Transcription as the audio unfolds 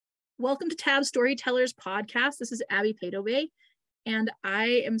Welcome to Tab Storytellers podcast. This is Abby Padobe, and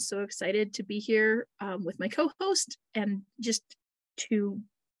I am so excited to be here with my co-host and just to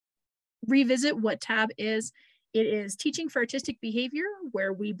revisit what Tab is. It is teaching for artistic behavior,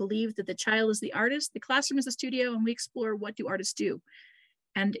 where we believe that the child is the artist, the classroom is the studio, and we explore what do artists do.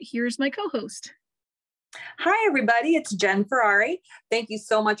 And here's my co-host. Hi, everybody. It's Jen Ferrari. Thank you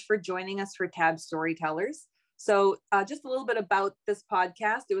so much for joining us for Tab Storytellers. So just a little bit about this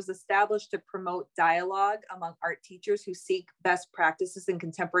podcast. It was established to promote dialogue among art teachers who seek best practices in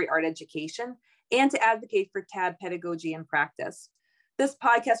contemporary art education and to advocate for TAB pedagogy and practice. This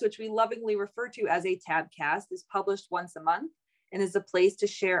podcast, which we lovingly refer to as a TABcast, is published once a month and is a place to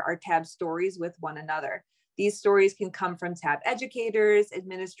share our TAB stories with one another. These stories can come from TAB educators,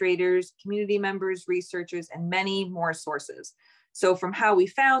 administrators, community members, researchers, and many more sources. So from how we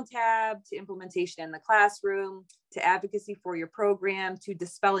found TAB, to implementation in the classroom, to advocacy for your program, to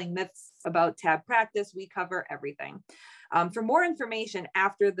dispelling myths about TAB practice, we cover everything. For more information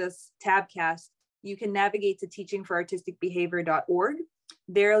after this TABcast, you can navigate to teachingforartisticbehavior.org.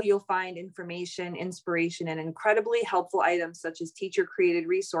 There you'll find information, inspiration, and incredibly helpful items such as teacher-created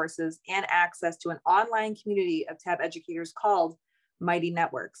resources and access to an online community of TAB educators called Mighty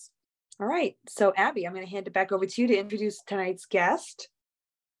Networks. All right, so Abby, I'm going to hand it back over to you to introduce tonight's guest.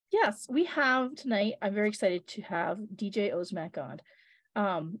 Yes, we have tonight, I'm very excited to have DJ Osmack on.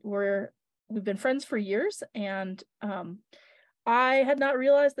 We've been friends for years, and I had not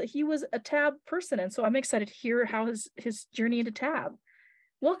realized that he was a TAB person, and so I'm excited to hear how his journey into TAB.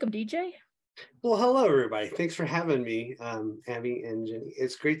 Welcome, DJ. Well, hello, everybody. Thanks for having me, Abby and Jenny.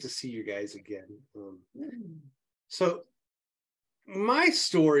 It's great to see you guys again. So my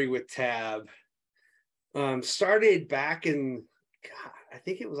story with TAB started back in, I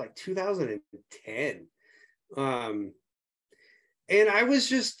think it was like 2010. And I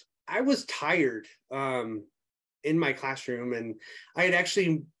was tired in my classroom, and I had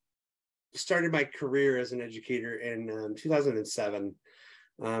actually started my career as an educator in 2007.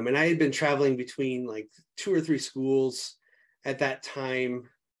 And I had been traveling between like 2 or 3 schools at that time,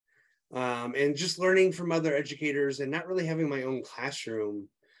 and just learning from other educators and not really having my own classroom.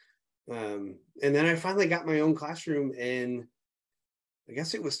 And then I finally got my own classroom in, I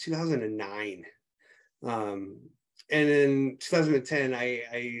guess it was 2009. And in 2010,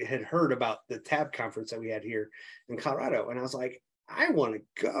 I had heard about the TAB conference that we had here in Colorado. And I was like, I want to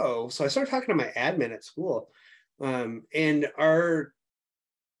go. So I started talking to my admin at school. And our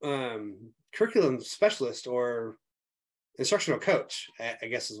curriculum specialist, or instructional coach, I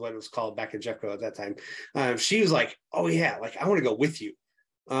guess is what it was called back in Jeffco at that time. She was like, oh yeah, like I want to go with you.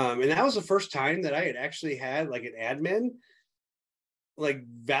 And that was the first time that I had actually had like an admin like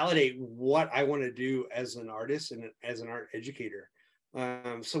validate what I want to do as an artist and as an art educator.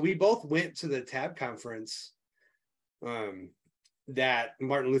 So we both went to the TAB conference that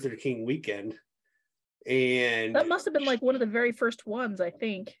Martin Luther King weekend. And that must have been like one of the very first ones, I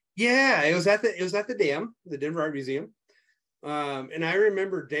think. Yeah, it was at the DAM, the Denver Art Museum. And I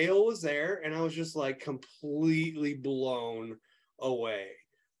remember Dale was there, and I was just like completely blown away.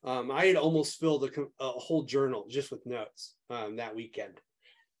 I had almost filled a whole journal just with notes that weekend.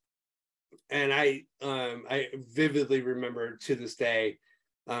 And I vividly remember to this day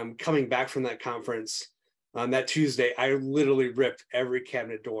coming back from that conference that Tuesday. I literally ripped every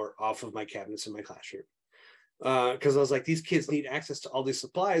cabinet door off of my cabinets in my classroom because I was like, these kids need access to all these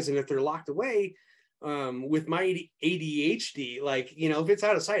supplies, and if they're locked away with my ADHD, like, you know, if it's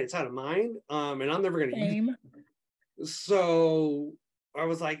out of sight, it's out of mind, and I'm never going to use it. So I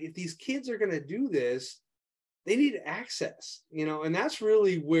was like, if these kids are going to do this, they need access, you know, and that's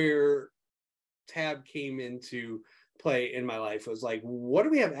really where TAB came into play in my life. It was like, what do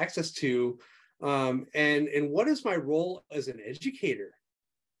we have access to? And what is my role as an educator?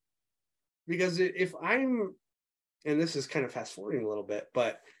 Because if I'm, and this is kind of fast forwarding a little bit,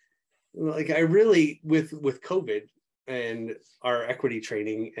 but like I really, with COVID and our equity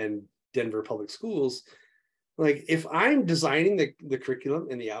training and Denver public schools, like if I'm designing the curriculum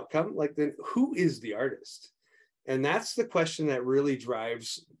and the outcome, like then who is the artist? And that's the question that really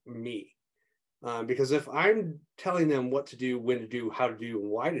drives me. Because if I'm telling them what to do, when to do, how to do, and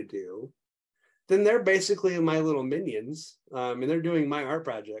why to do, then they're basically my little minions, and they're doing my art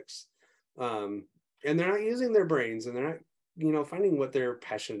projects, and they're not using their brains, and they're not, you know, finding what they're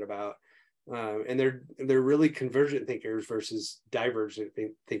passionate about, and they're really convergent thinkers versus divergent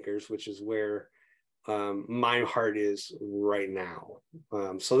thinkers, which is where my heart is right now.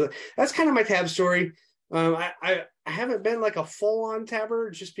 So that's kind of my TAB story. I haven't been like a full-on tabber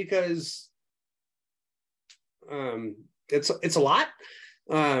just because it's a lot.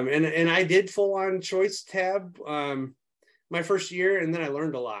 And I did full on choice tab my first year, and then I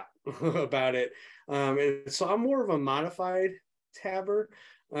learned a lot about it. And so I'm more of a modified tabber,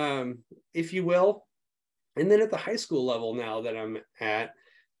 if you will. And then at the high school level now that I'm at,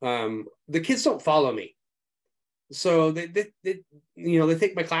 the kids don't follow me. So they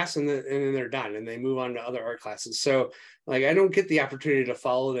take my class and then they're done and they move on to other art classes. So like, I don't get the opportunity to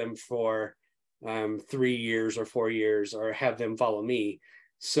follow them for 3 years or 4 years or have them follow me.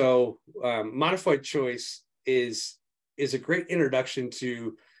 So modified choice is a great introduction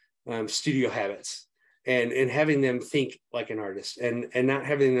to studio habits and having them think like an artist and not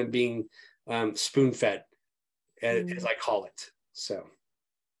having them being spoon fed, as I call it. So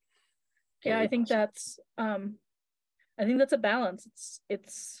yeah, I think that's a balance.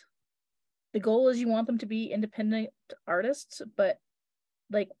 It's the goal is you want them to be independent artists, but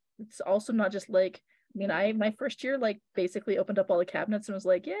like it's also not just like, I mean, my first year like basically opened up all the cabinets and was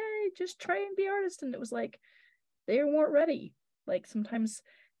like, yay, just try and be artists. And it was like they weren't ready. Like sometimes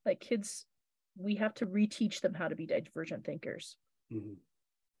like kids, we have to reteach them how to be divergent thinkers. Mm-hmm.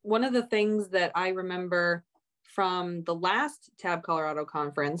 One of the things that I remember from the last Tab Colorado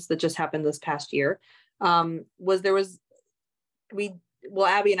conference that just happened this past year was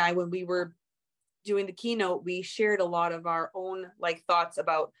Abby and I, when we were doing the keynote, we shared a lot of our own like thoughts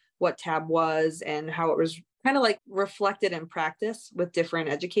about what Tab was and how it was kind of like reflected in practice with different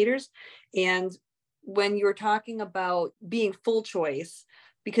educators. And when you're talking about being full choice,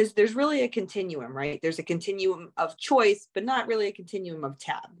 because there's really a continuum, right? There's a continuum of choice, but not really a continuum of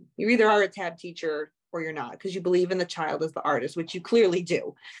Tab. You either are a Tab teacher or you're not, because you believe in the child as the artist, which you clearly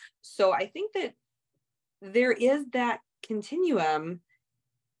do. So I think that there is that continuum,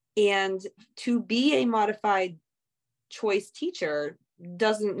 and to be a modified choice teacher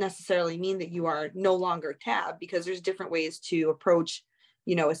doesn't necessarily mean that you are no longer Tab, because there's different ways to approach,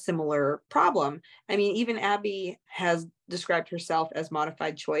 a similar problem. I mean, even Abby has described herself as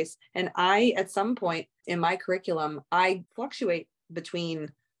modified choice. And I, at some point in my curriculum, I fluctuate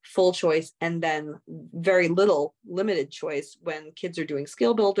between full choice and then very little limited choice when kids are doing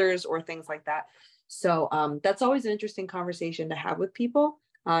skill builders or things like that. So that's always an interesting conversation to have with people.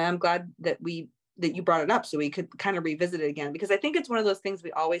 I'm glad that you brought it up so we could kind of revisit it again, because I think it's one of those things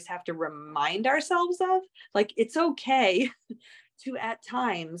we always have to remind ourselves of. Like, it's okay to at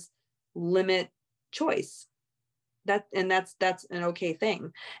times limit choice. That's an okay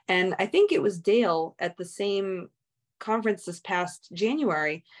thing. And I think it was Dale at the same conference this past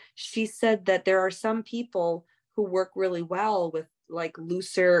January. She said that there are some people who work really well with like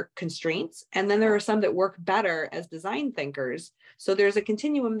looser constraints, and then there are some that work better as design thinkers. So there's a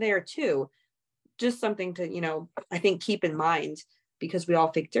continuum there too. Just something to, I think keep in mind, because we all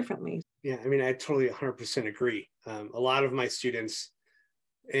think differently. Yeah, I mean, I totally 100% agree. A lot of my students,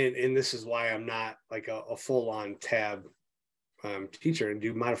 and this is why I'm not like a full-on Tab teacher and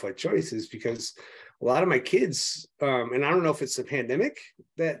do modified choices, because a lot of my kids, and I don't know if it's the pandemic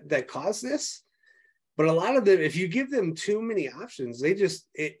that caused this, but a lot of them, if you give them too many options,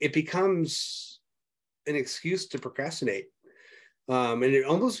 it becomes an excuse to procrastinate. And it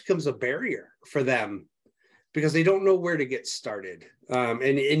almost becomes a barrier for them because they don't know where to get started.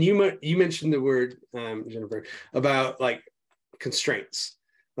 And you mentioned the word, Jennifer, about like constraints.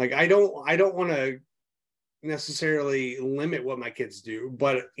 Like, I don't want to necessarily limit what my kids do,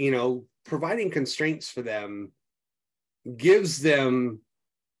 but providing constraints for them gives them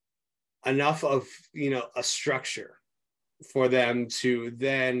enough of a structure for them to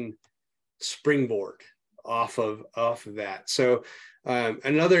then springboard off of that. So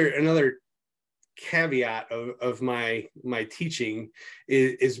another caveat of my teaching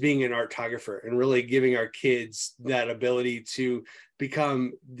is being an artographer and really giving our kids that ability to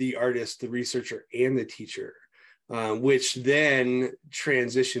become the artist, the researcher, and the teacher, which then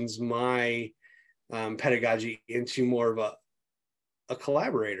transitions my pedagogy into more of a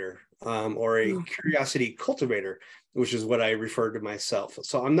collaborator, or a curiosity cultivator, which is what I refer to myself.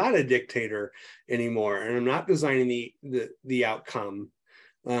 So I'm not a dictator anymore, and I'm not designing the outcome,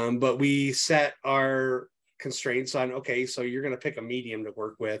 but we set our constraints on, okay, so you're going to pick a medium to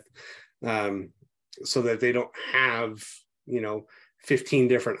work with, so that they don't have 15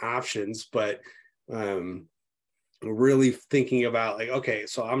 different options, but really thinking about like, okay,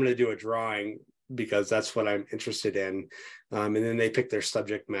 so I'm going to do a drawing because that's what I'm interested in. And then they pick their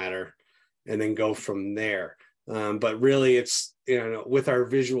subject matter and then go from there. But really it's, with our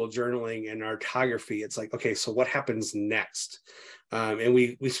visual journaling and artography, it's like, okay, so what happens next? And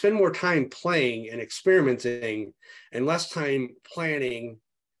we spend more time playing and experimenting and less time planning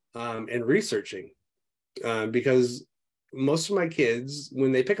and researching, because most of my kids,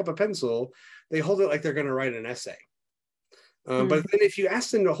 when they pick up a pencil, they hold it like they're going to write an essay. But then if you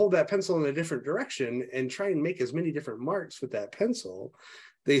ask them to hold that pencil in a different direction and try and make as many different marks with that pencil,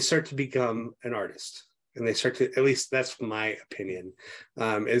 they start to become an artist. And they start to, at least that's my opinion,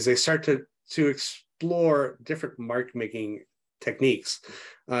 is they start to explore different mark making techniques,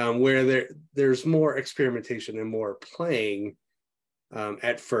 where there's more experimentation and more playing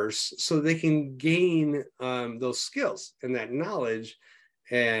at first, so they can gain those skills and that knowledge,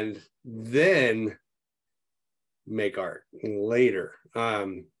 and then make art later.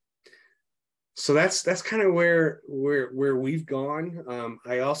 So that's kind of where we've gone.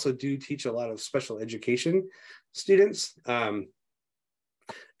 I also do teach a lot of special education students, and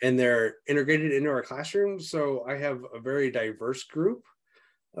they're integrated into our classroom. So I have a very diverse group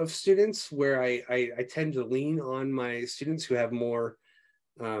of students where I tend to lean on my students who have more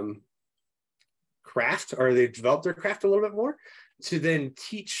craft, or they've developed their craft a little bit more, to then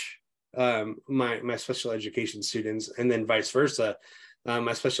teach my special education students, and then vice versa.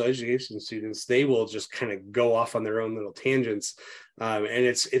 My special education students, they will just kind of go off on their own little tangents, and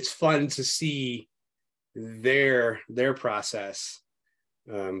it's fun to see their process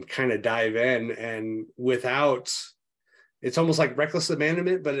kind of dive in, and without, it's almost like reckless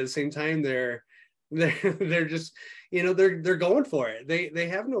abandonment, but at the same time they're just, they're going for it. They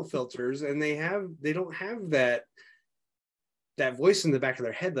have no filters, and they don't have that voice in the back of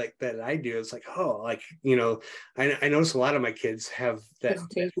their head like that I do. It's like, oh, like, I notice a lot of my kids have that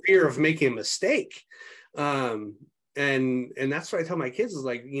fear of making a mistake. And that's what I tell my kids is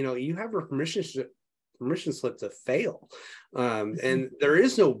like, you have a permission slip to fail. And there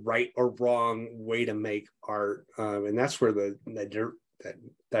is no right or wrong way to make art. And that's where that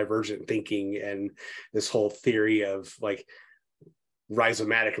divergent thinking and this whole theory of like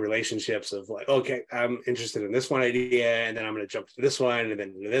rhizomatic relationships of like, okay, I'm interested in this one idea, and then I'm going to jump to this one, and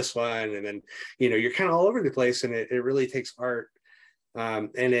then to this one, and then you're kind of all over the place. And it really takes art, and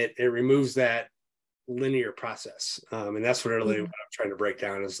it removes that linear process, and that's what really what I'm trying to break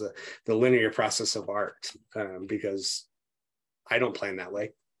down is the linear process of art, because I don't plan that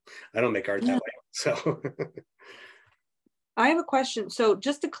way. I don't make art that way. So I have a question. So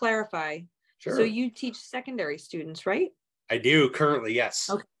just to clarify, sure. So you teach secondary students, right? I do currently, yes.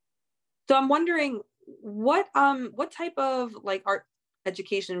 Okay. So I'm wondering what type of like art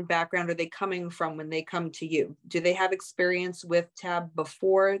education background are they coming from when they come to you? Do they have experience with TAB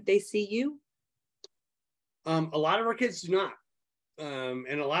before they see you? A lot of our kids do not.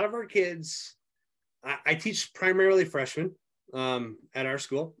 And a lot of our kids, I teach primarily freshmen at our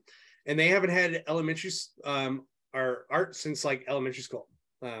school, and they haven't had elementary our art since like elementary school,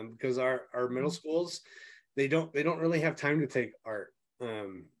 because our middle schools, they don't really have time to take art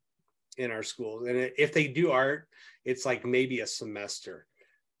in our schools. And if they do art, it's like maybe a semester.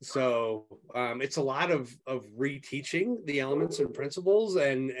 So it's a lot of reteaching the elements and principles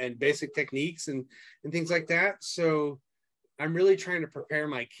and basic techniques and things like that. So I'm really trying to prepare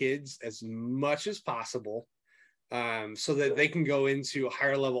my kids as much as possible, so that they can go into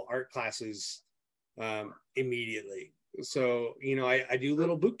higher level art classes immediately. So, I do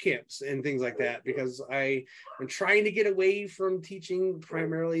little boot camps and things like that, because I'm trying to get away from teaching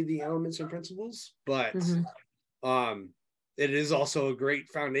primarily the elements and principles, but it is also a great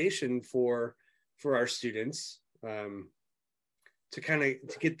foundation for our students to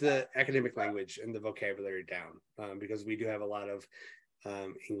get the academic language and the vocabulary down, because we do have a lot of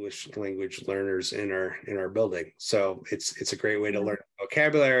English language learners in our building. So it's a great way to learn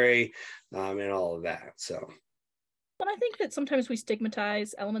vocabulary and all of that. So. And I think that sometimes we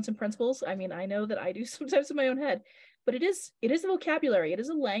stigmatize elements and principles. I mean, I know that I do sometimes in my own head, but it is a vocabulary. It is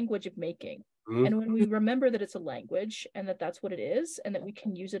a language of making. Mm-hmm. And when we remember that it's a language and that that's what it is, and that we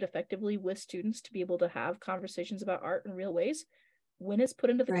can use it effectively with students to be able to have conversations about art in real ways, when it's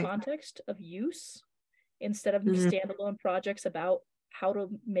put into the context of use, instead of standalone projects about how to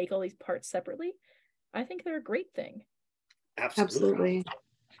make all these parts separately, I think they're a great thing. Absolutely.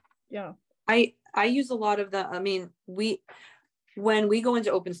 Yeah. I use a lot of when we go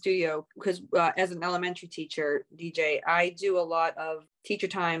into Open Studio, because as an elementary teacher, DJ, I do a lot of teacher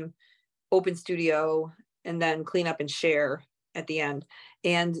time, Open Studio, and then clean up and share at the end.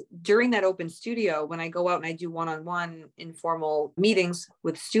 And during that Open Studio, when I go out and I do one-on-one informal meetings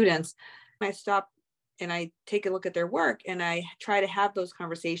with students, I stop and I take a look at their work, and I try to have those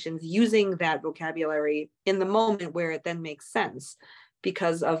conversations using that vocabulary in the moment where it then makes sense.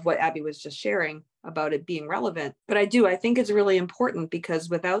 because of what Abby was just sharing about it being relevant. But I think it's really important, because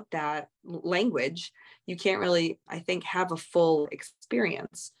without that language, you can't really, I think, have a full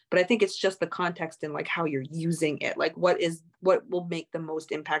experience. But I think it's just the context and like how you're using it, like what will make the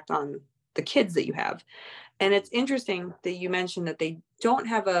most impact on the kids that you have. And it's interesting that you mentioned that they don't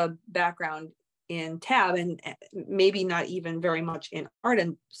have a background in TAB, and maybe not even very much in art,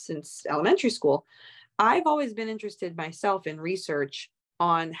 and since elementary school. I've always been interested myself in research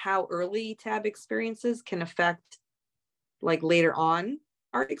on how early TAB experiences can affect like later on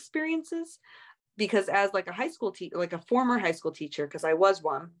art experiences, because as like a high school teacher, like a former high school teacher, because I was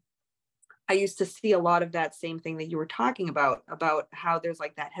one, I used to see a lot of that same thing that you were talking about how there's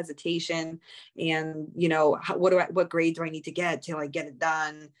like that hesitation and, you know, what grade do I need to get till I get it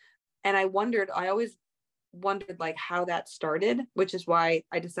done? And I always wondered like how that started, which is why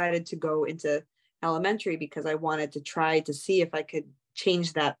I decided to go into elementary, because I wanted to try to see if I could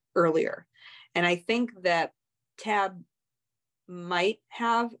change that earlier. And I think that TAB might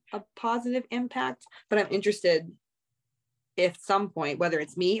have a positive impact, but I'm interested if some point, whether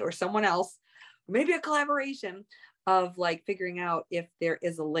it's me or someone else, maybe a collaboration of like figuring out if there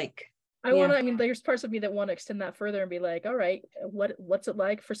is a link. I mean, there's parts of me that want to extend that further and be like, all right, what's it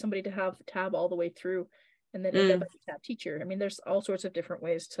like for somebody to have TAB all the way through and then end up as a TAB teacher? I mean, there's all sorts of different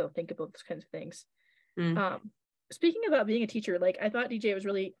ways to think about those kinds of things. Speaking about being a teacher, like I thought DJ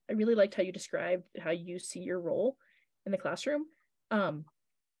I really liked how you described how you see your role in the classroom. I'm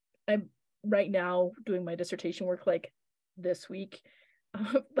right now doing my dissertation work like this week,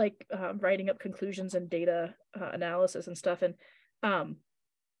 writing up conclusions and data analysis and stuff. And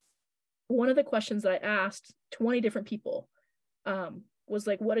one of the questions that I asked 20 different people was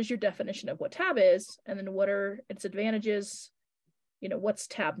like, what is your definition of what TAB is? And then what are its advantages? You know, what's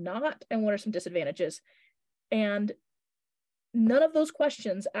TAB not? And what are some disadvantages? And none of those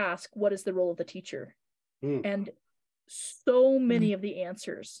questions ask, what is the role of the teacher? And so many of the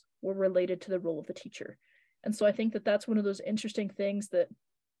answers were related to the role of the teacher. And so I think that that's one of those interesting things that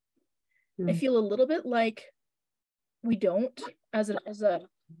I feel a little bit like we don't organization.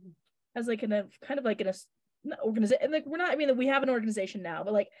 Like we have an organization now,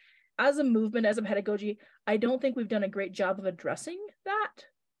 but like as a movement, as a pedagogy, I don't think we've done a great job of addressing that,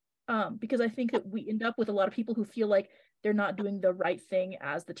 because I think that we end up with a lot of people who feel like they're not doing the right thing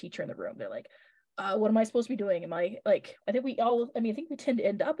as the teacher in the room. They're like, what am I supposed to be doing? I think we tend to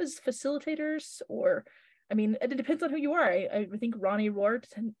end up as facilitators, or I mean, it depends on who you are. I think Ronnie Rohr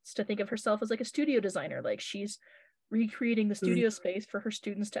tends to think of herself as like a studio designer, like she's recreating the studio space for her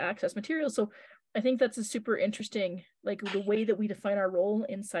students to access materials. So I think that's a super interesting, like the way that we define our role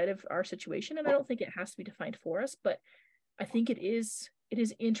inside of our situation. And I don't think it has to be defined for us, but I think it is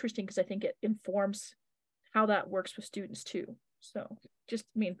interesting because I think it informs how that works with students too. So just,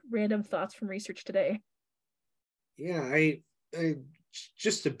 random thoughts from research today. Yeah, I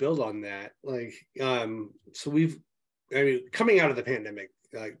just to build on that, like, so coming out of the pandemic,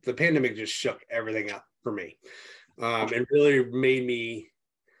 like the pandemic just shook everything up for me. It really made me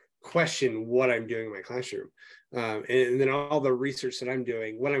question what I'm doing in my classroom. And then all the research that I'm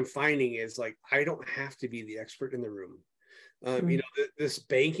doing, what I'm finding is like, I don't have to be the expert in the room. This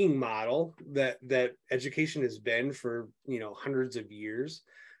banking model that education has been for, hundreds of years,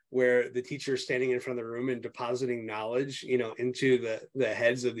 where the teacher is standing in front of the room and depositing knowledge, into the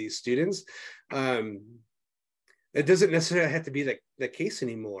heads of these students. It doesn't necessarily have to be the case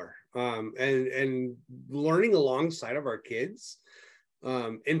anymore. And learning alongside of our kids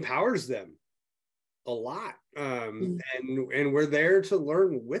empowers them a lot. And we're there to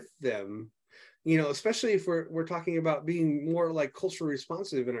learn with them, especially if we're talking about being more like culturally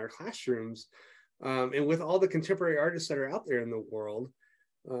responsive in our classrooms. And with all the contemporary artists that are out there in the world,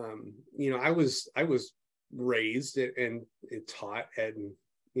 I was raised and taught and,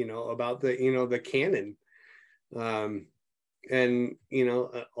 about the canon. And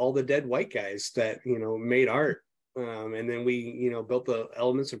all the dead white guys that made art, and then we built the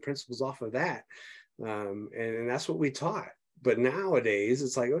elements and principles off of that, and that's what we taught. But nowadays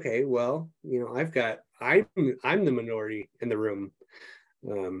it's like, okay, well, I'm the minority in the room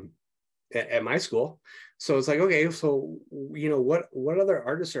at my school, so it's like, okay, so what other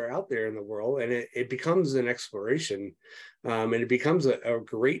artists are out there in the world, and it becomes an exploration, and it becomes a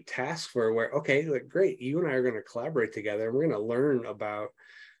great task for where, okay, like, great, you and I are going to collaborate together, and we're going to learn about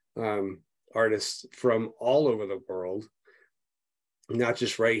artists from all over the world, not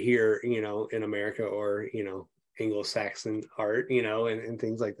just right here, in America, or Anglo-Saxon art, and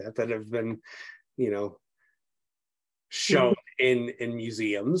things like that have been, shown in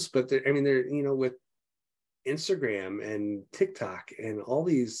museums, but they're with Instagram and TikTok and all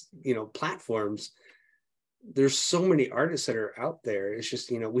these, platforms, there's so many artists that are out there. It's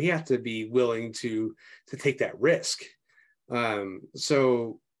just, we have to be willing to take that risk.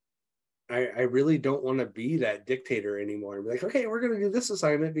 So I really don't want to be that dictator anymore and be like, okay, we're going to do this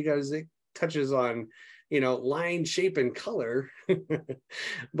assignment because it touches on, line, shape, and color.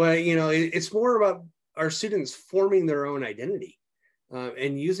 But, it's more about our students forming their own identity,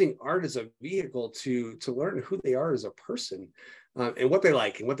 and using art as a vehicle to learn who they are as a person, and what they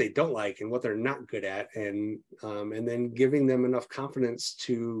like and what they don't like and what they're not good at. And then giving them enough confidence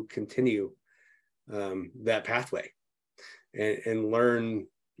to continue that pathway and learn,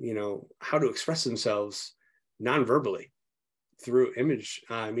 how to express themselves non-verbally through image,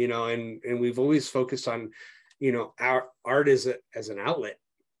 and we've always focused on, our art as an outlet,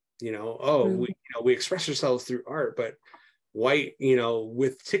 we express ourselves through art, but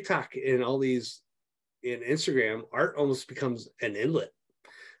with TikTok and all these in Instagram, art almost becomes an inlet,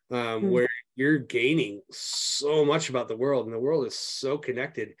 where you're gaining so much about the world, and the world is so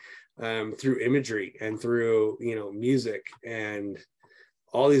connected through imagery and through, music and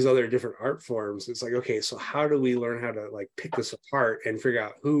all these other different art forms. It's like, okay, so how do we learn how to like pick this apart and figure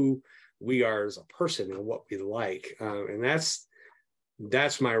out who we are as a person and what we like? And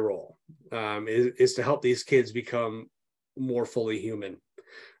that's my role, is to help these kids become more fully human,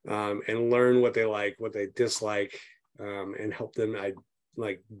 and learn what they like, what they dislike, and help them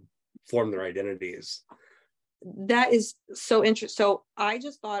form their identities. That is so interesting. So I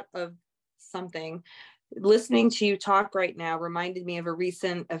just thought of something. Listening to you talk right now reminded me of a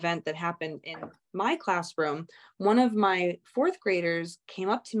recent event that happened in my classroom. One of my fourth graders came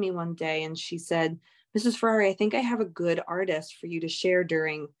up to me one day and she said, "Mrs. Ferrari, I think I have a good artist for you to share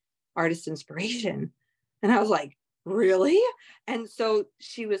during Artist Inspiration." And I was like, "Really?" And so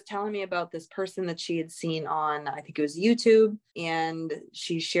she was telling me about this person that she had seen on, I think it was YouTube, and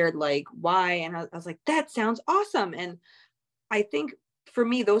she shared like why. And I was like, that sounds awesome. And I think for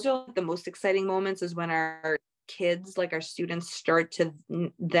me, those are like the most exciting moments, is when our kids, like our students, start to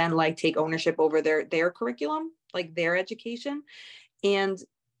then like take ownership over their curriculum, like their education. And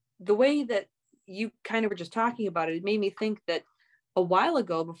the way that you kind of were just talking about it, it made me think that a while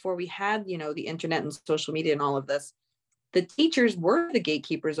ago, before we had, the internet and social media and all of this, the teachers were the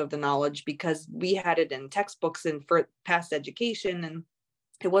gatekeepers of the knowledge, because we had it in textbooks and for past education, and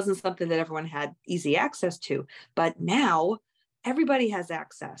it wasn't something that everyone had easy access to. But now everybody has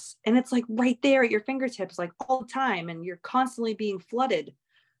access, and it's like right there at your fingertips, like all the time, and you're constantly being flooded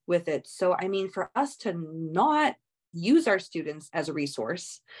with it. So, I mean, for us to not use our students as a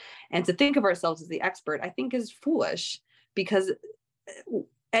resource and to think of ourselves as the expert, I think is foolish, because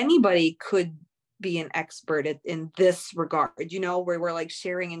anybody could be an expert in this regard, where we're like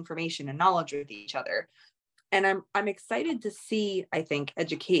sharing information and knowledge with each other. And I'm excited to see, I think,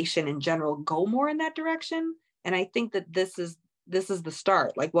 education in general go more in that direction. And I think that this is the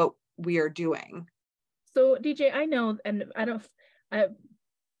start, like what we are doing. So DJ, I know, and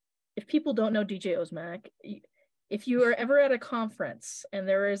if people don't know DJ Osmack, if you are ever at a conference and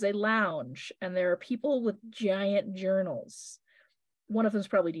there is a lounge and there are people with giant journals, one of them is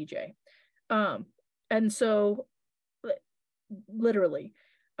probably DJ. And so literally,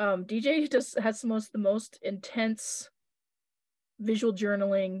 DJ just has the most intense visual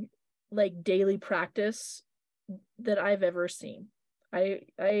journaling, like daily practice that I've ever seen. I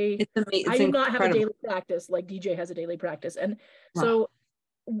do not have a daily practice like DJ has a daily practice. And so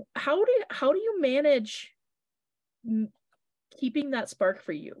how do you manage keeping that spark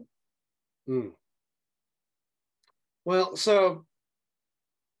for you? Well, so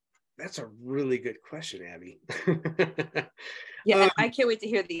that's a really good question, Abby. Yeah, and I can't wait to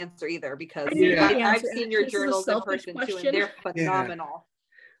hear the answer either, because I've seen your journals in person too, and they're phenomenal.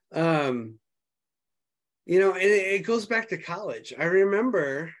 Yeah. It goes back to college. I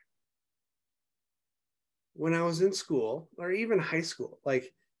remember when I was in school, or even high school,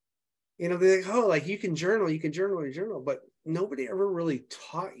 like, they're like, oh, like you can journal, but nobody ever really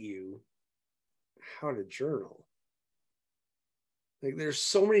taught you how to journal. Like there's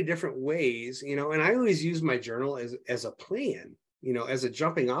so many different ways, and I always use my journal as a plan, as a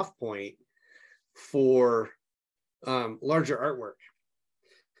jumping off point for larger artwork.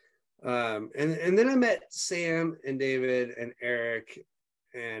 And then I met Sam and David and Eric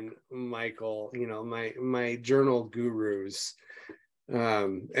and Michael, my journal gurus.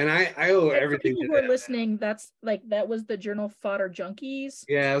 And I owe everything to people who are listening. That was the Journal Fodder Junkies.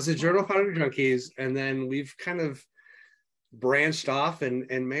 Yeah, it was the Journal Fodder Junkies, and then we've kind of branched off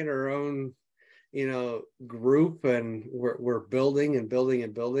and made our own, group, and we're building and building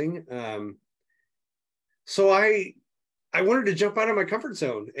and building. So I wanted to jump out of my comfort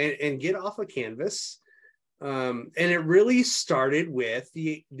zone and get off of canvas. And it really started with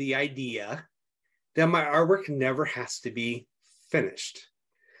the idea that my artwork never has to be finished.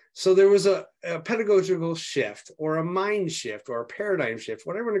 So there was a pedagogical shift or a mind shift or a paradigm shift,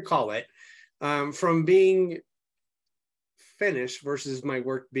 whatever you want to call it, from being finished versus my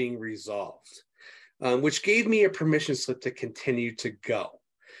work being resolved, which gave me a permission slip to continue to go.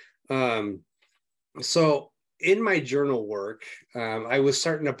 So in my journal work, I was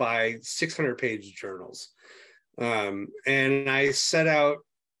starting to buy 600-page journals. And I set out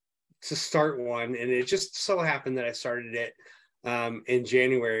to start one, and it just so happened that I started it in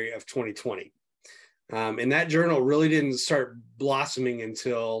January of 2020. And that journal really didn't start blossoming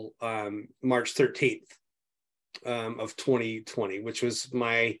until March 13th of 2020, which was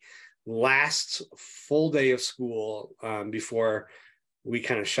my last full day of school before we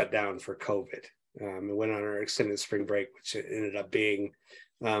kind of shut down for COVID. And went on our extended spring break, which ended up being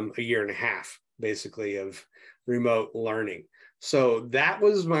a year and a half, basically, of remote learning. So that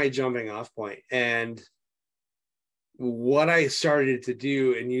was my jumping off point. And what I started to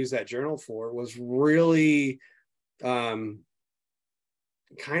do and use that journal for was really kind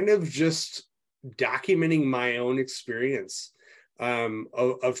of just documenting my own experience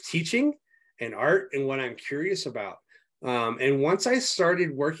of teaching and art and what I'm curious about. And once I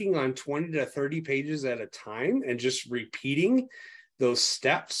started working on 20 to 30 pages at a time and just repeating those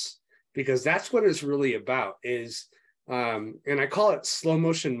steps, because that's what it's really about, is, and I call it slow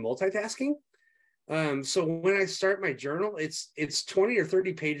motion multitasking. So when I start my journal, it's 20 or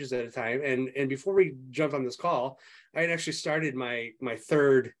 30 pages at a time. And before we jump on this call, I had actually started my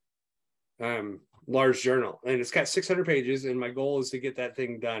third large journal, and it's got 600 pages. And my goal is to get that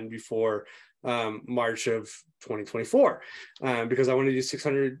thing done before March of 2024, because I want to do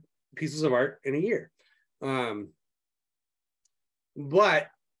 600 pieces of art in a year. But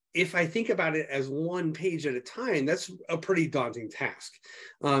if I think about it as one page at a time, that's a pretty daunting task.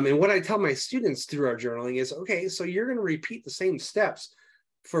 And what I tell my students through our journaling is, okay, so you're going to repeat the same steps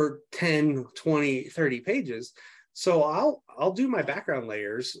for 10, 20, 30 pages. So I'll do my background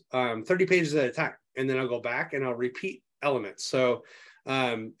layers 30 pages at a time, and then I'll go back and I'll repeat elements. So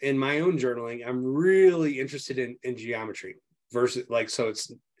in my own journaling, I'm really interested in geometry versus, like, so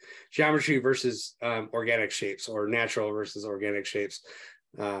it's geometry versus organic shapes, or natural versus organic shapes,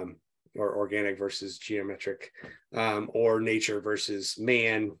 or organic versus geometric, or nature versus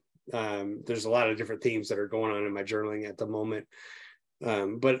man. There's a lot of different themes that are going on in my journaling at the moment.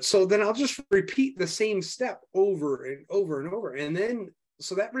 But so then I'll just repeat the same step over and over and over. And then,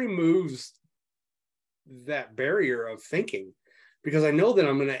 so that removes that barrier of thinking, because I know that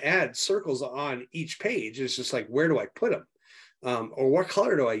I'm going to add circles on each page. It's just like, where do I put them? Or what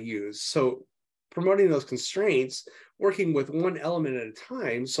color do I use? So promoting those constraints, working with one element at a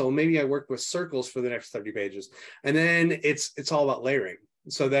time. So maybe I work with circles for the next 30 pages, and then it's all about layering.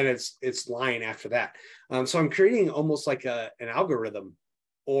 So then it's line after that. So I'm creating almost like an algorithm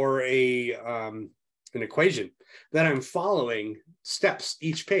or an equation that I'm following steps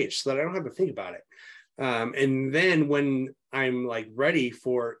each page, so that I don't have to think about it. And then when I'm like ready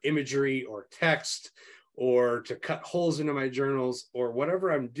for imagery or text, or to cut holes into my journals, or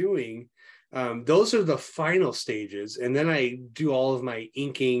whatever I'm doing, those are the final stages. And then I do all of my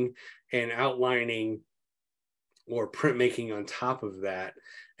inking and outlining or printmaking on top of that.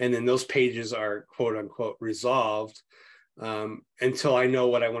 And then those pages are quote unquote resolved until I know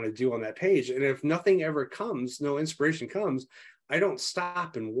what I want to do on that page. And if nothing ever comes, no inspiration comes, I don't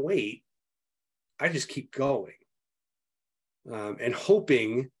stop and wait. I just keep going and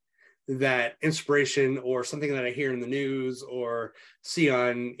hoping that inspiration or something that I hear in the news or see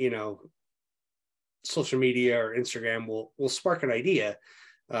on, social media or Instagram will spark an idea.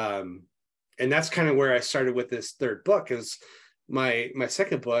 And that's kind of where I started with this third book. Is my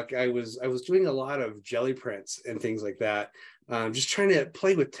second book, I was doing a lot of jelly prints and things like that, just trying to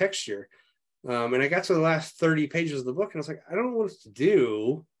play with texture. And I got to the last 30 pages of the book, and I was like, I don't know what to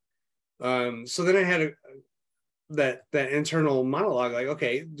do. So then I had that internal monologue, like,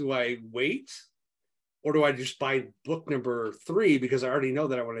 okay, do I wait, or do I just buy book number 3 because I already know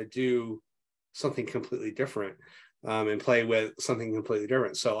that I want to do something completely different and play with something completely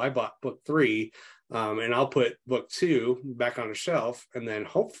different? So I bought book 3, and I'll put book 2 back on a shelf, and then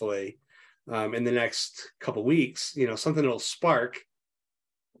hopefully in the next couple weeks, something will spark,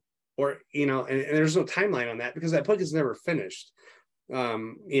 or and there's no timeline on that because that book is never finished.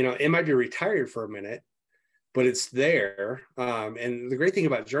 It might be retired for a minute, but it's there. And the great thing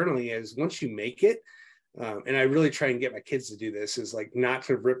about journaling is once you make it, And I really try and get my kids to do this, is like not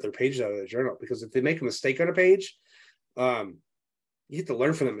to rip their pages out of the journal, because if they make a mistake on a page, you have to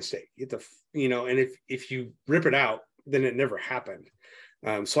learn from the mistake. You have to, and if you rip it out, then it never happened.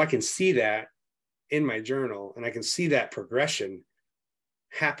 So I can see that in my journal, and I can see that progression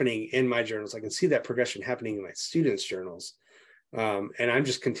happening in my journals. I can see that progression happening in my students' journals. And I'm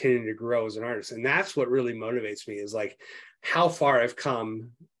just continuing to grow as an artist. And that's what really motivates me, is like how far I've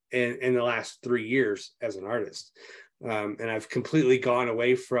come in the last 3 years as an artist. And I've completely gone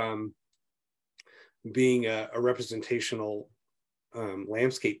away from being a representational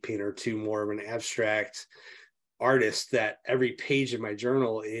landscape painter to more of an abstract artist, that every page in my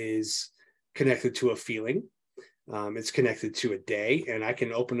journal is connected to a feeling. It's connected to a day, and I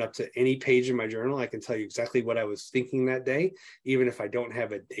can open up to any page in my journal. I can tell you exactly what I was thinking that day, even if I don't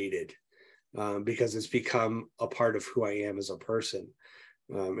have it dated, because it's become a part of who I am as a person.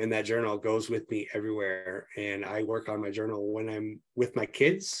 And that journal goes with me everywhere. And I work on my journal when I'm with my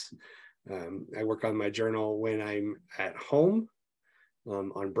kids. I work on my journal when I'm at home,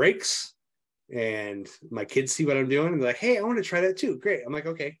 on breaks. And my kids see what I'm doing and they're like, hey, I want to try that too. Great. I'm like,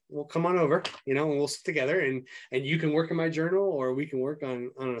 okay, well, come on over, and we'll sit together, and you can work in my journal, or we can work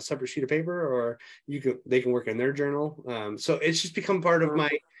on a separate sheet of paper, or they can work in their journal. So it's just become part of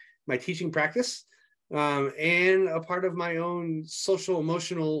my teaching practice, and a part of my own social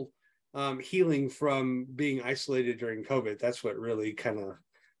emotional healing from being isolated during COVID. That's what really kind of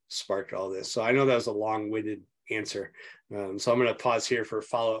sparked all this. So I know that was a long-winded answer. So I'm going to pause here for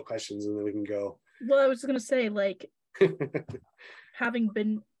follow-up questions, and then we can go. Well, I was going to say, like, having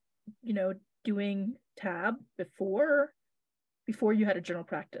been, doing tab before you had a journal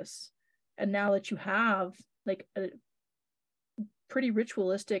practice, and now that you have like a pretty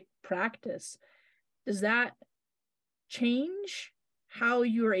ritualistic practice, does that change how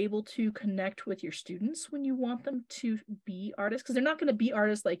you are able to connect with your students when you want them to be artists? Because they're not going to be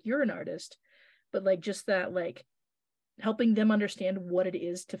artists like you're an artist, but like just that, like helping them understand what it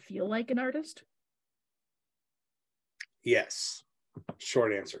is to feel like an artist? Yes.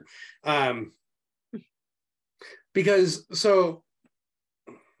 Short answer. Because so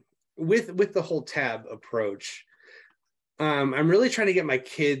with the whole tab approach, I'm really trying to get my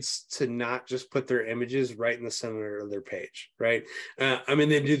kids to not just put their images right in the center of their page, right?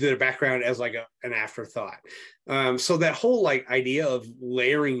 They do their background as like an afterthought. So that whole like idea of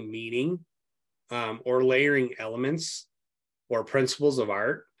layering meaning, or layering elements or principles of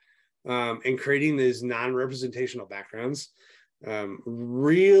art, and creating these non-representational backgrounds,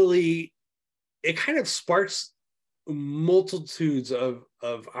 really, it kind of sparks multitudes of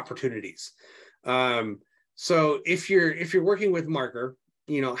opportunities. So if you're working with marker,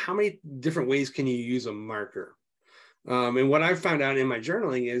 how many different ways can you use a marker? And what I've found out in my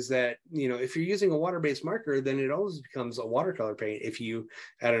journaling is that, if you're using a water-based marker, then it always becomes a watercolor paint if you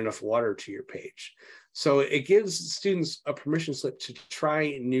add enough water to your page. So it gives students a permission slip to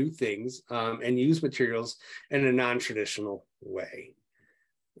try new things, and use materials in a non-traditional way,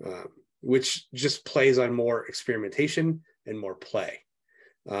 which just plays on more experimentation and more play.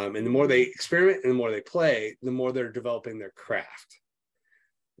 And the more they experiment and the more they play, the more they're developing their craft,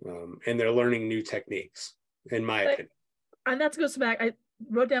 and they're learning new techniques, in my opinion. And that goes back, I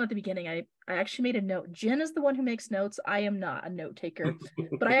wrote down at the beginning, I actually made a note. Jen is the one who makes notes. I am not a note taker,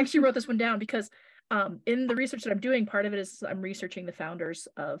 but I actually wrote this one down because in the research that I'm doing, part of it is I'm researching the founders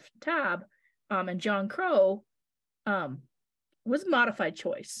of Tab, and John Crow was modified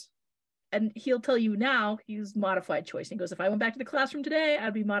choice. And he'll tell you now he's modified choice. He goes, if I went back to the classroom today,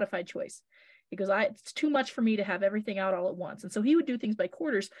 I'd be modified choice. He goes, it's too much for me to have everything out all at once. And so he would do things by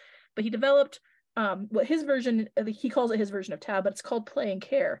quarters, but he developed what his version, he calls it his version of Tab, but it's called Play and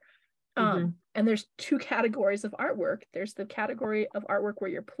Care. And there's two categories of artwork. There's the category of artwork where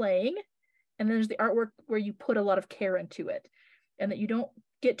you're playing, and then there's the artwork where you put a lot of care into it, and that you don't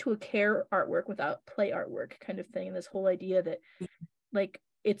get to a care artwork without play artwork kind of thing. And this whole idea that like,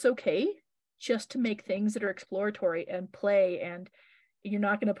 it's okay just to make things that are exploratory and play, and you're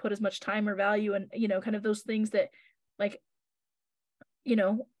not going to put as much time or value and, kind of those things that like,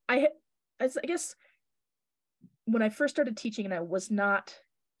 I guess when I first started teaching and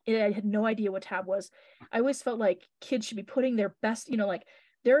I had no idea what Tab was, I always felt like kids should be putting their best, like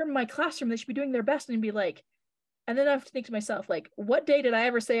they're in my classroom, they should be doing their best, and be like, and then I have to think to myself, like, what day did I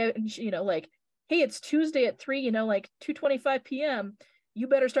ever say, like, hey, it's Tuesday at 3, like 2:25 p.m. You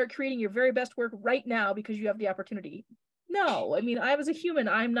better start creating your very best work right now because you have the opportunity. No, I was a human.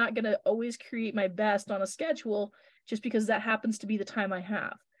 I'm not going to always create my best on a schedule just because that happens to be the time I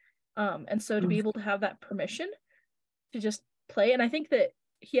have. And so to be able to have that permission to just play, and I think that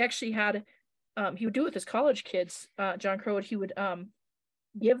he actually had he would do it with his college kids, John Crowwood. He would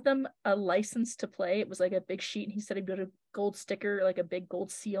give them a license to play. It was like a big sheet, and he said he'd put a gold sticker, like a big gold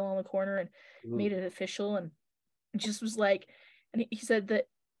seal on the corner, and made it official. And it just was like, and he said that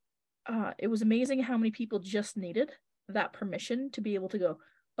it was amazing how many people just needed that permission to be able to go,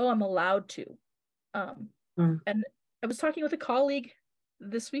 oh, I'm allowed to. And I was talking with a colleague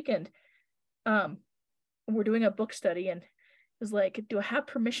this weekend. We're doing a book study, and was like, do I have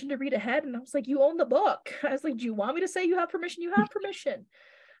permission to read ahead? And I was like, you own the book. I was like, do you want me to say you have permission? You have permission.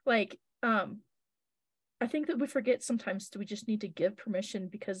 Like, I think that we forget sometimes we just need to give permission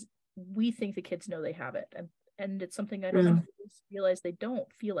because we think the kids know they have it. And it's something I don't know if they realize they don't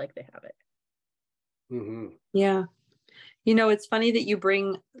feel like they have it. Yeah. You know, it's funny that you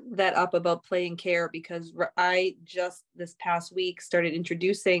bring that up about play and care, because I just this past week started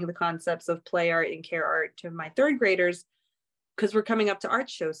introducing the concepts of play art and care art to my third graders, because we're coming up to art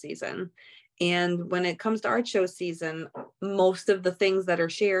show season. And when it comes to art show season, most of the things that are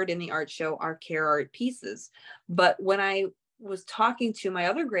shared in the art show are care art pieces. But when I was talking to my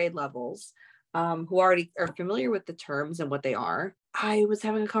other grade levels, who already are familiar with the terms and what they are, I was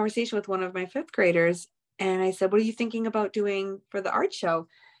having a conversation with one of my fifth graders. And I said, what are you thinking about doing for the art show?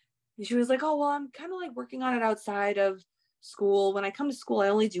 And she was like, oh, well, I'm kind of like working on it outside of school. When I come to school, I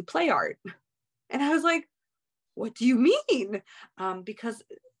only do play art. And I was like, what do you mean?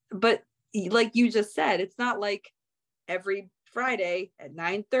 But like you just said, it's not like every Friday at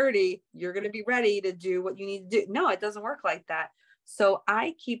 9:30, you're going to be ready to do what you need to do. No, it doesn't work like that. So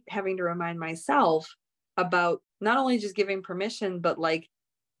I keep having to remind myself about not only just giving permission, but like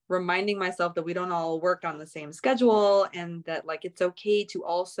reminding myself that we don't all work on the same schedule, and that like it's okay to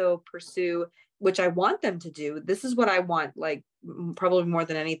also pursue, which I want them to do. This is what I want, like probably more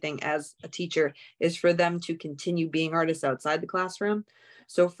than anything as a teacher, is for them to continue being artists outside the classroom.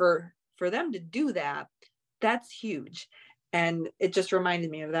 So for them to do that, that's huge. And it just reminded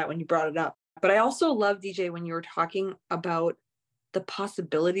me of that when you brought it up. But I also love, DJ, when you were talking about the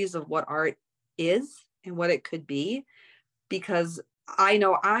possibilities of what art is and what it could be, because I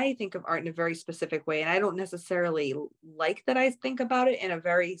know I think of art in a very specific way, and I don't necessarily like that I think about it in a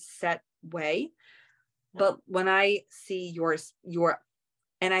very set way. But when I see yours,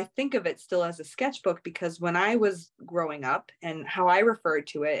 and I think of it still as a sketchbook, because when I was growing up and how I referred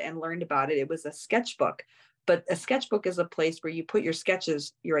to it and learned about it, it was a sketchbook. But a sketchbook is a place where you put your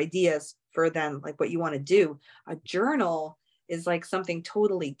sketches, your ideas for them, like what you want to do. A journal is like something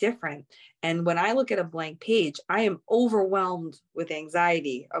totally different. And when I look at a blank page, I am overwhelmed with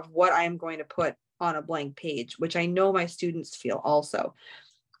anxiety of what I'm going to put on a blank page, which I know my students feel also.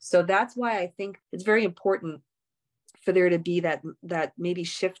 So that's why I think it's very important for there to be that maybe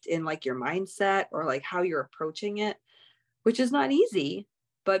shift in like your mindset or like how you're approaching it, which is not easy,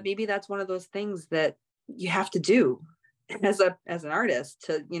 but maybe that's one of those things that you have to do as an artist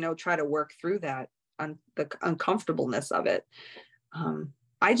to, you know, try to work through that the uncomfortableness of it. So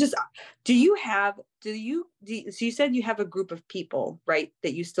you said you have a group of people, right,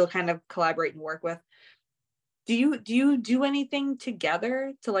 that you still kind of collaborate and work with. Do you do anything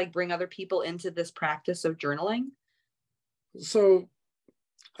together to like bring other people into this practice of journaling? So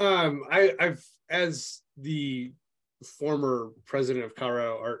I've, as the former president of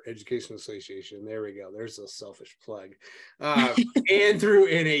Colorado Art Education Association, there we go, there's a selfish plug, and through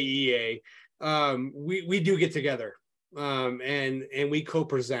NAEA, we do get together, and we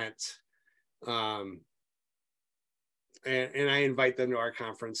co-present, and I invite them to our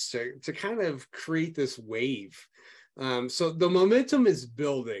conference to kind of create this wave. So the momentum is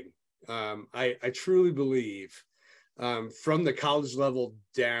building. I truly believe, from the college level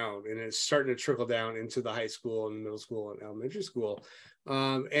down, and it's starting to trickle down into the high school and middle school and elementary school.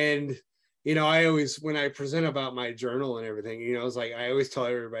 And, you know, I always, when I present about my journal and everything, you know, it's like, I always tell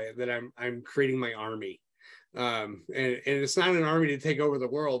everybody that I'm creating my army. And it's not an army to take over the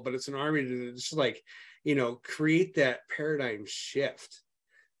world, but it's an army to just like, you know, create that paradigm shift.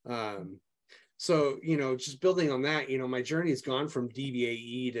 So, you know, just building on that, you know, my journey has gone from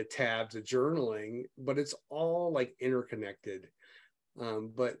DBAE to tab to journaling, but it's all like interconnected.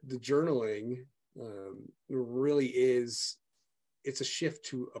 But the journaling really is, it's a shift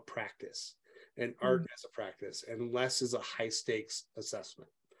to a practice, and art as a practice, and less as a high stakes assessment.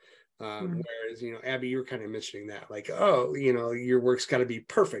 Whereas, you know, Abby, you're kind of mentioning that, like, oh, you know, your work's got to be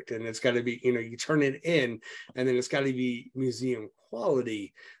perfect, and it's got to be, you know, you turn it in, and then it's got to be museum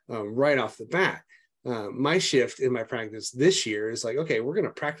quality right off the bat. My shift in my practice this year is like, okay, we're going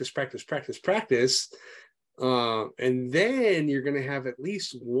to practice, and then you're going to have at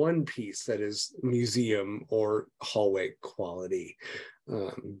least one piece that is museum or hallway quality.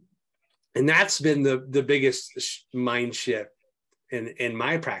 And that's been the biggest mind shift in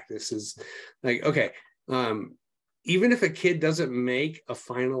my practice is like, okay, even if a kid doesn't make a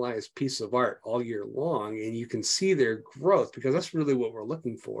finalized piece of art all year long, and you can see their growth, because that's really what we're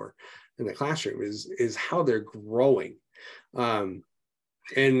looking for in the classroom is how they're growing. And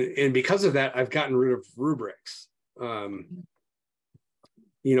because of that, I've gotten rid of rubrics. I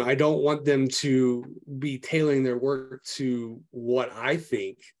don't want them to be tailoring their work to what I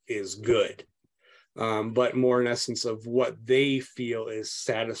think is good, but more in essence of what they feel is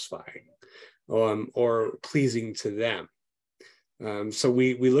satisfying, or pleasing to them. So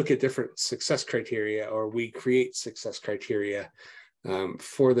we look at different success criteria, or we create success criteria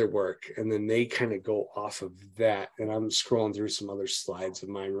for their work, and then they kind of go off of that. And I'm scrolling through some other slides of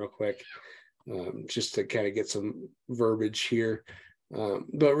mine real quick, just to kind of get some verbiage here.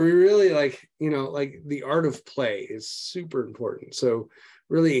 But we really like the art of play is super important. So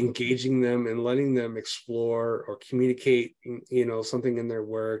really engaging them and letting them explore or communicate, something in their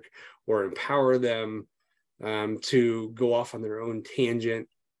work, or empower them to go off on their own tangent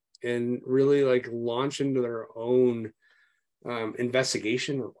and really like launch into their own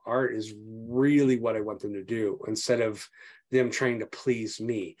investigation of art is really what I want them to do, instead of them trying to please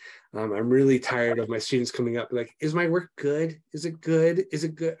me. I'm really tired of my students coming up like, is my work good? Is it good? Is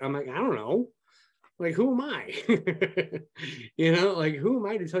it good? I'm like, I don't know. Like, who am I? Like, who am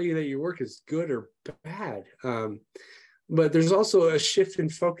I to tell you that your work is good or bad? But there's also a shift in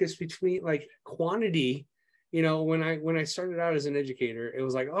focus between like quantity. When I started out as an educator, it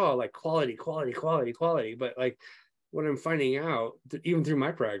was like, oh, like quality. But like what I'm finding out, even through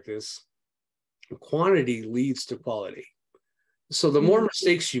my practice, quantity leads to quality. So the more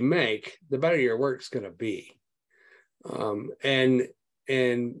mistakes you make, the better your work's going to be. And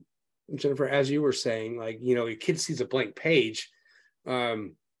Jennifer, as you were saying, like, your kid sees a blank page, have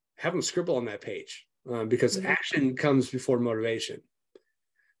them scribble on that page, because action comes before motivation.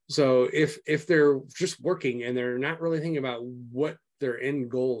 So if they're just working and they're not really thinking about what their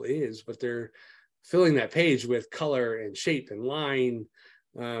end goal is, but they're filling that page with color and shape and line,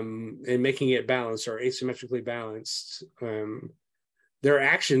 and making it balanced or asymmetrically balanced, their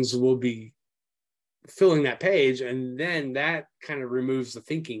actions will be filling that page. And then that kind of removes the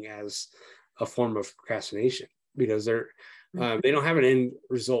thinking as a form of procrastination, because they don't have an end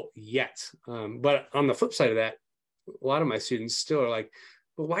result yet. But on the flip side of that, a lot of my students still are like,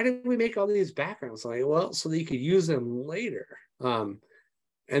 but why did we make all these backgrounds? I'm like, well, so that you could use them later.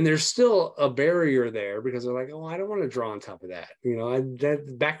 And there's still a barrier there, because they're like, oh, I don't want to draw on top of that.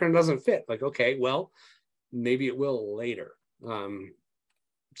 That background doesn't fit. Like, okay, well, maybe it will later.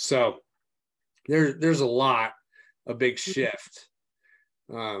 So there's a big shift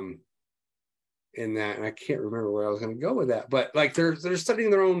in that, and I can't remember where I was going to go with that. But like they're studying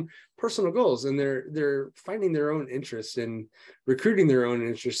their own personal goals, and they're finding their own interests and recruiting their own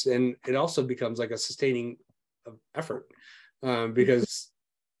interests, and it also becomes like a sustaining effort, because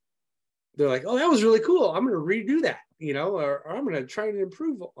they're like, oh, that was really cool. I'm going to redo that, or I'm going to try and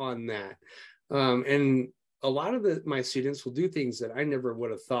improve on that. And a lot of my students will do things that I never would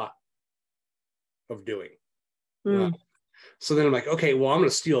have thought of doing. So then I'm like, okay, well, I'm going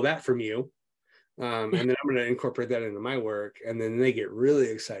to steal that from you. And then I'm going to incorporate that into my work. And then they get really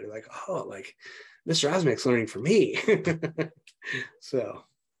excited, like, oh, like Mr. Osmack's learning from me. So.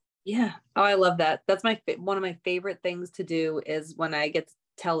 Yeah. Oh, I love that. That's one of my favorite things to do is when I get to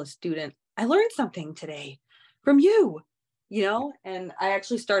tell a student, I learned something today from you, and I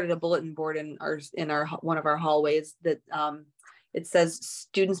actually started a bulletin board in our one of our hallways that it says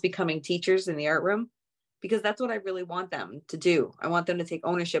students becoming teachers in the art room, because that's what I really want them to do. I want them to take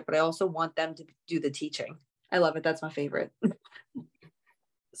ownership, but I also want them to do the teaching. I love it. That's my favorite.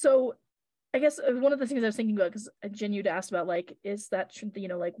 So I guess one of the things I was thinking about, because Jen, you'd asked about, like, is that,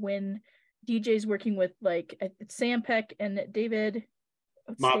 like when DJ's working with like Sam Peck and David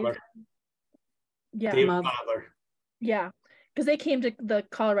Modler. Yeah. David Modler. Yeah. Because they came to the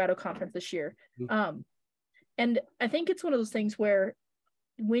Colorado conference this year. And I think it's one of those things where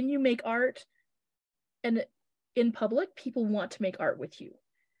when you make art and in public, people want to make art with you.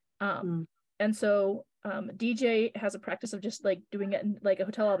 And so DJ has a practice of just like doing it in like a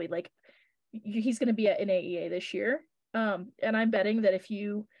hotel lobby. Like he's going to be at NAEA this year. And I'm betting that if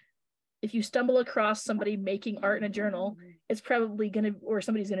you stumble across somebody making art in a journal, it's probably going to, or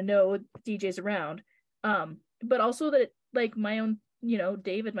somebody's going to know DJ's around. But also that like my own,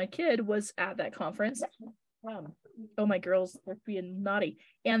 David, my kid, was at that conference. Oh, my girls, they're being naughty.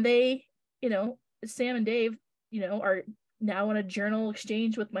 And they, Sam and Dave, are now on a journal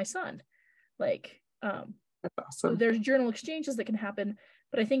exchange with my son. Like, that's awesome. so there's journal exchanges that can happen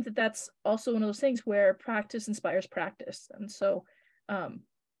But I think that that's also one of those things where practice inspires practice. And so I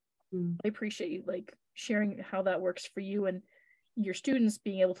appreciate you like sharing how that works for you and your students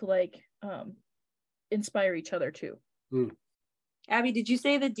being able to like inspire each other too. Abby, did you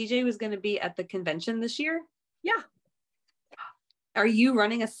say that DJ was going to be at the convention this year? Yeah. Are you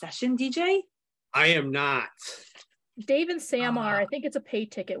running a session, DJ? I am not. Dave and Sam are. I think it's a pay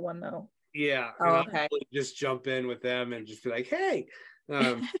ticket one though. Yeah. Oh, okay. I'll just jump in with them and just be like, hey.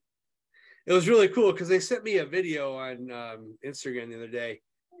 It was really cool because they sent me a video on Instagram the other day.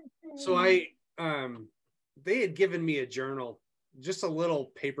 So they had given me a journal, just a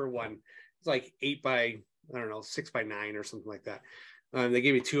little paper one. It's like 8 by, I don't know, 6 by 9 or something like that. They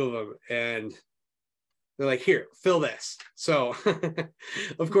gave me 2 of them and they're like, here, fill this. So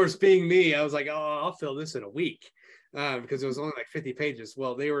of course, being me, I was like, oh, I'll fill this in a week because it was only like 50 pages.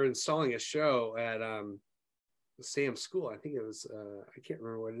 Well, they were installing a show at Sam School. I think it was, I can't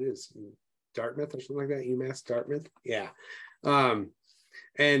remember what it is. Dartmouth or something like that. UMass Dartmouth. Yeah.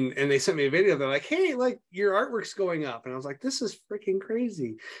 And they sent me a video. They're like, hey, like your artwork's going up. And I was like, this is freaking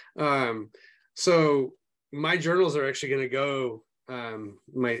crazy. So my journals are actually going to go,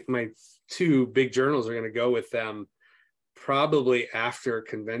 my 2 big journals are going to go with them probably after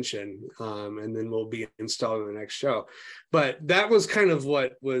convention. And then we'll be installing the next show. But that was kind of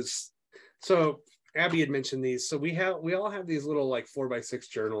what was, so Abby had mentioned these. So we all have these little like 4x6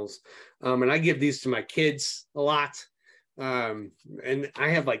 journals. And I give these to my kids a lot. And I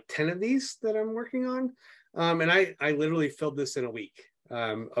have like 10 of these that I'm working on. And I literally filled this in a week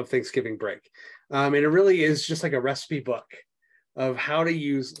of Thanksgiving break. And it really is just like a recipe book of how to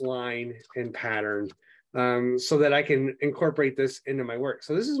use line and pattern so that I can incorporate this into my work.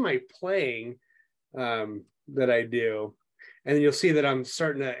 So this is my playing that I do. And then you'll see that I'm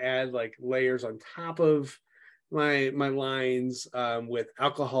starting to add like layers on top of my lines with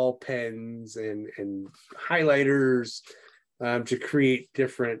alcohol pens and highlighters to create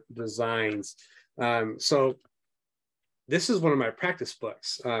different designs. So this is one of my practice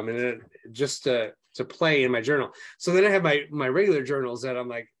books, and then just to play in my journal. So then I have my regular journals that I'm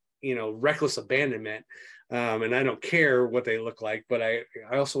like, reckless abandonment. And I don't care what they look like, but I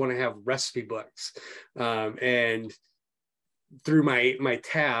also want to have recipe books. And through my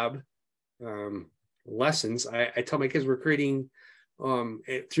tab lessons, I tell my kids we're creating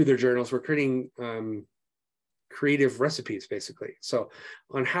through their journals, we're creating creative recipes basically. So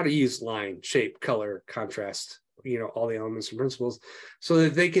on how to use line, shape, color, contrast, all the elements and principles so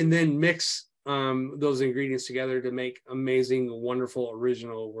that they can then mix those ingredients together to make amazing, wonderful,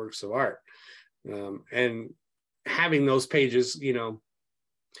 original works of art. And having those pages,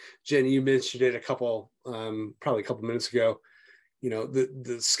 Jen, you mentioned it probably a couple minutes ago,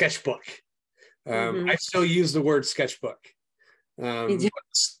 the sketchbook. I still use the word sketchbook.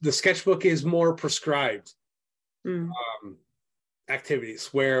 The sketchbook is more prescribed activities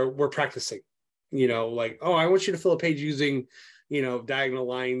where we're practicing, like, oh, I want you to fill a page using, diagonal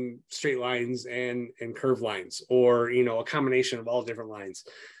line, straight lines and curved lines, or, a combination of all different lines.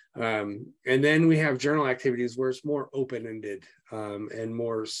 And then we have journal activities where it's more open-ended and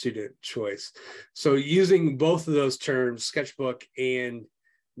more student choice. So using both of those terms, sketchbook and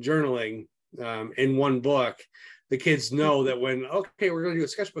journaling in one book, the kids know that when, okay, we're going to do a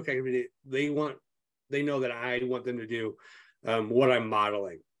sketchbook activity, they know that I want them to do what I'm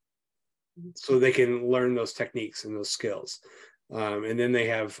modeling so they can learn those techniques and those skills. And then they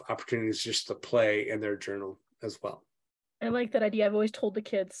have opportunities just to play in their journal as well. I like that idea. I've always told the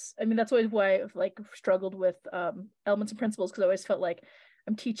kids, that's always why I've like struggled with elements and principles, because I always felt like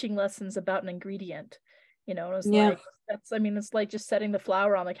I'm teaching lessons about an ingredient, and it was like, it's like just setting the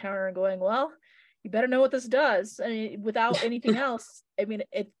flour on the counter and going, well, you better know what this does. I mean, without anything else,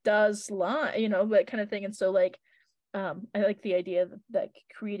 it does line, that kind of thing. And so like, I like the idea that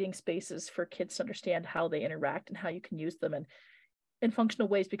creating spaces for kids to understand how they interact and how you can use them in functional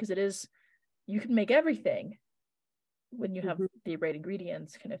ways, because you can make everything when you have the right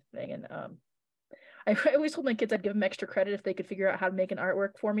ingredients kind of thing. And I always told my kids I'd give them extra credit if they could figure out how to make an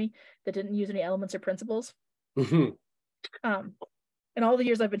artwork for me that didn't use any elements or principles. In all the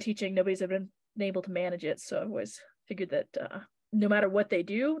years I've been teaching, nobody's ever been able to manage it. So I've always figured that no matter what they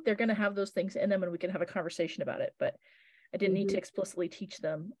do, they're going to have those things in them and we can have a conversation about it. But I didn't need to explicitly teach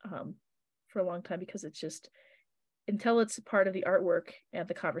them for a long time, because it's just, until it's a part of the artwork and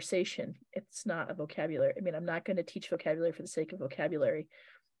the conversation, it's not a vocabulary. I'm not going to teach vocabulary for the sake of vocabulary,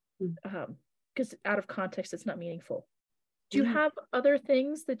 because out of context, it's not meaningful. Do you have other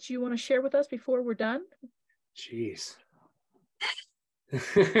things that you want to share with us before we're done? Jeez.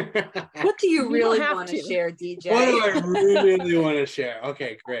 What do you really want to share, DJ? What do I really want to share?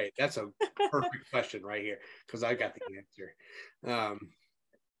 Okay, great. That's a perfect question right here, because I got the answer.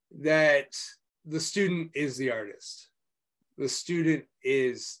 That the student is the artist. The student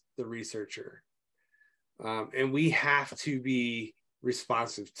is the researcher. And we have to be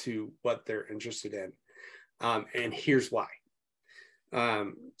responsive to what they're interested in. And here's why.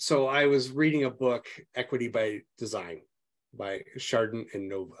 So I was reading a book, Equity by Design, by Chardon and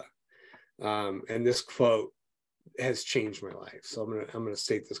Nova. And this quote has changed my life. So I'm gonna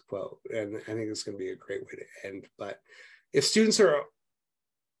state this quote, and I think it's gonna be a great way to end. But if students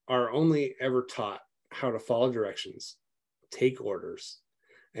are only ever taught how to follow directions, take orders,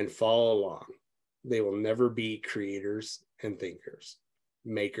 and follow along, they will never be creators and thinkers,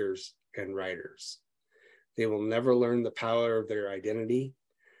 makers and writers. They will never learn the power of their identity,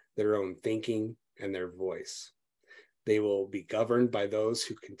 their own thinking, and their voice. They will be governed by those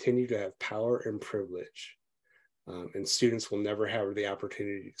who continue to have power and privilege. And students will never have the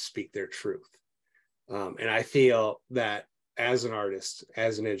opportunity to speak their truth. And I feel that as an artist,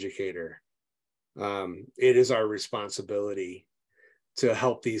 as an educator, it is our responsibility to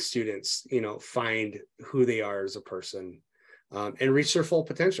help these students, find who they are as a person, and reach their full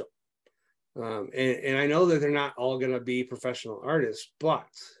potential. And I know that they're not all going to be professional artists, but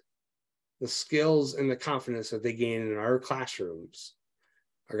the skills and the confidence that they gain in our classrooms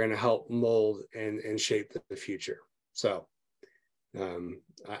are going to help mold and shape the future. So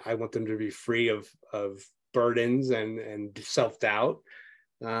I want them to be free of burdens and self-doubt,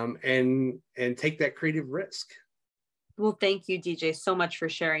 and take that creative risk. Well, thank you, DJ, so much for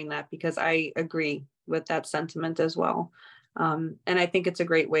sharing that, because I agree with that sentiment as well. And I think it's a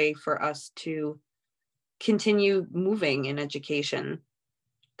great way for us to continue moving in education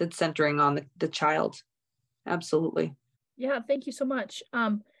that's centering on the child. Absolutely. Yeah, thank you so much.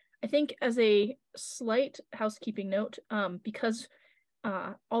 I think as a slight housekeeping note, because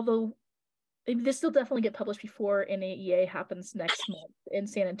although this will definitely get published before NAEA happens next month in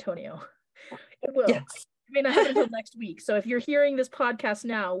San Antonio. It will. Yes. It may not happen until next week. So if you're hearing this podcast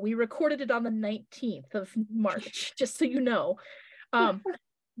now, we recorded it on the 19th of March, just so you know.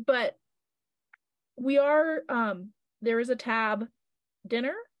 But we are, there is a tab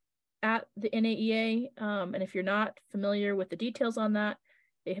dinner at the NAEA. And if you're not familiar with the details on that,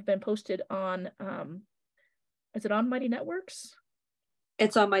 they have been posted on, is it on Mighty Networks?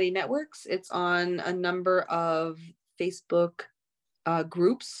 It's on Mighty Networks. It's on a number of Facebook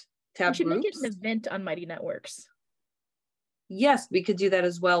groups, tab we should groups. Make it an event on Mighty Networks. Yes, we could do that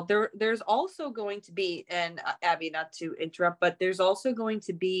as well. There's also going to be, and Abby, not to interrupt, but there's also going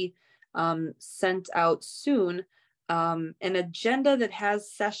to be sent out soon an agenda that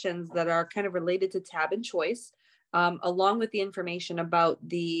has sessions that are kind of related to tab and choice, along with the information about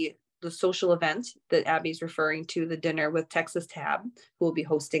the social event that Abby's referring to, the dinner with Texas Tab, who will be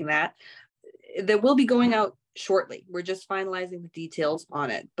hosting that. That will be going out shortly. We're just finalizing the details on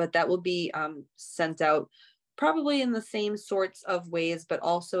it, but that will be sent out probably in the same sorts of ways, but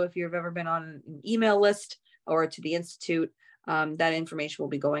also if you've ever been on an email list or to the Institute, that information will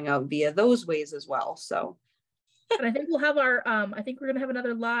be going out via those ways as well. So, and I think we'll have our, I think we're going to have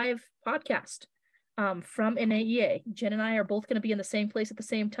another live podcast from NAEA. Jen and I are both going to be in the same place at the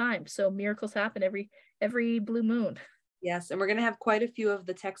same time. So miracles happen every blue moon. Yes, and we're going to have quite a few of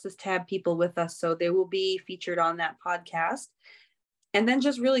the Texas Tab people with us, so they will be featured on that podcast. And then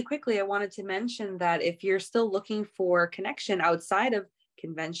just really quickly, I wanted to mention that if you're still looking for connection outside of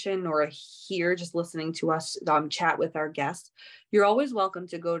convention or here just listening to us chat with our guests, you're always welcome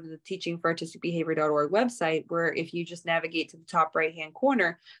to go to the teachingforartisticbehavior.org website, where if you just navigate to the top right hand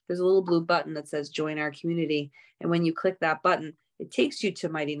corner, there's a little blue button that says join our community. And when you click that button, it takes you to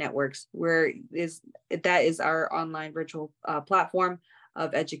Mighty Networks, where that is our online virtual platform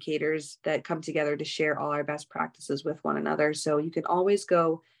of educators that come together to share all our best practices with one another. So you can always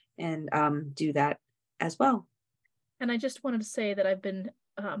go and do that as well. And I just wanted to say that I've been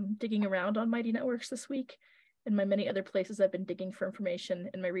digging around on Mighty Networks this week, and my many other places I've been digging for information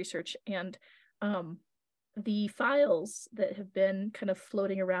in my research. And the files that have been kind of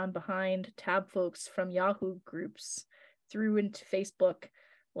floating around behind tab folks from Yahoo groups through into Facebook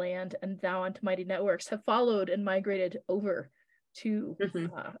land and now onto Mighty Networks have followed and migrated over to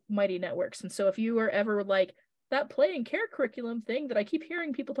Mighty Networks. And so if you are ever like that play and care curriculum thing that I keep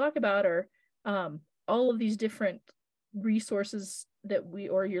hearing people talk about, or all of these different resources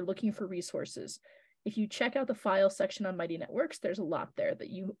or you're looking for resources, if you check out the file section on Mighty Networks, there's a lot there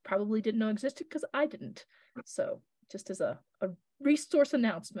that you probably didn't know existed, because I didn't. So just as a resource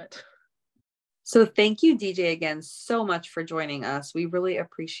announcement. So thank you, DJ, again so much for joining us. We really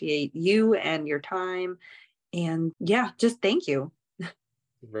appreciate you and your time. And yeah, just thank you. You're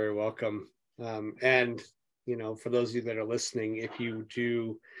very welcome. And, you know, for those of you that are listening, if you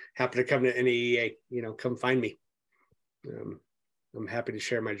do happen to come to NAEA, you know, come find me. I'm happy to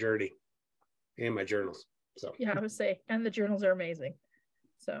share my journey and my journals. So yeah, I would say, and the journals are amazing.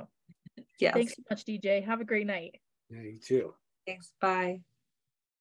 So yes. Thanks so much, DJ. Have a great night. Yeah, you too. Thanks. Bye.